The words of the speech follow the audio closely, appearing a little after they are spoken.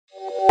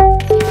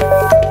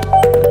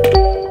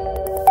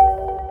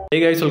Hey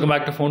guys, welcome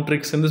back to Phone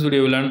Tricks. In this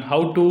video, we'll learn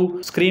how to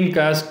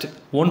screencast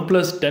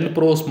Oneplus 10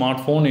 Pro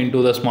smartphone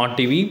into the smart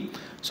TV.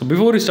 So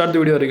before we start the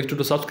video, I request you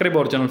to subscribe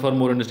our channel for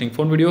more interesting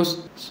phone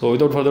videos. So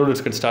without further ado,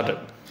 let's get started.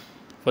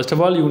 First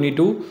of all, you need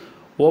to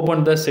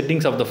open the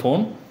settings of the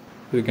phone.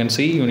 You can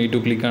see you need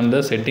to click on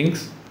the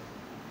settings.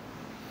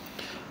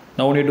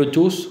 Now you need to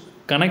choose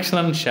connection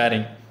and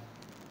sharing.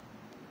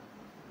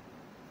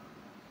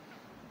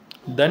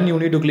 Then you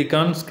need to click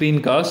on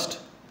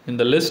screencast in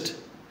the list.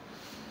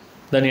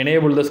 Then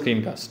enable the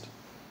screencast.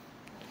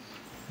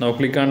 Now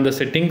click on the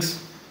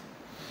settings.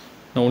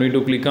 Now we need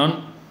to click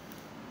on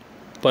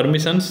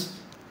permissions.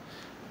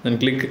 Then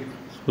click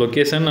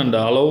location and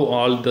allow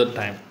all the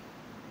time.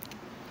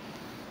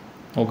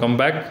 Now come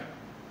back.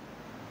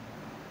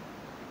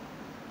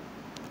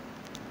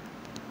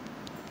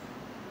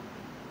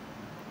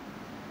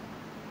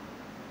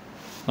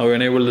 Now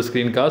enable the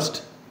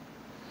screencast.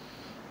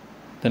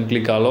 Then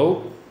click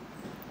allow.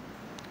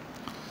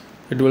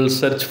 It will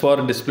search for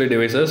display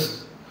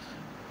devices.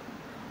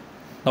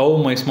 Now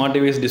my smart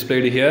TV is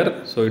displayed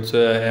here, so it's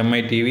a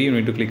MI TV. You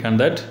need to click on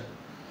that.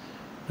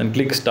 Then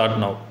click start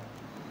now.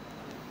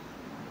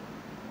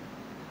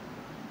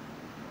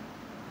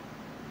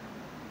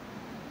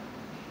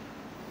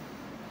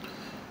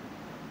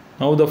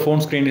 Now the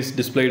phone screen is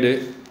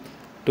displayed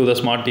to the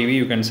smart TV.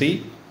 You can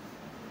see.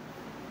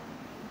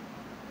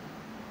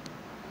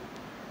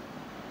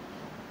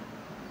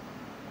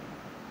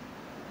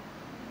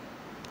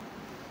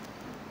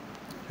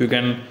 You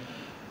can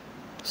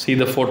see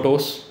the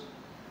photos.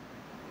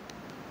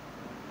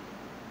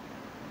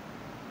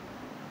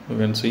 You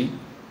can see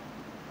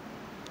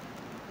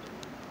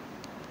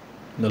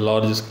the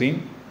large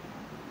screen.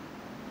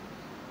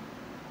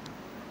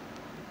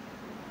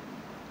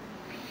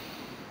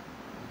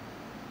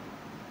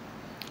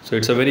 So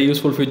it's a very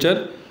useful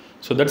feature.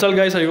 So that's all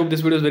guys. I hope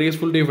this video is very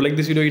useful to you. If you like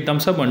this video, hit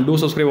thumbs up and do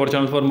subscribe our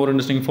channel for more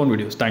interesting phone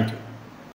videos. Thank you.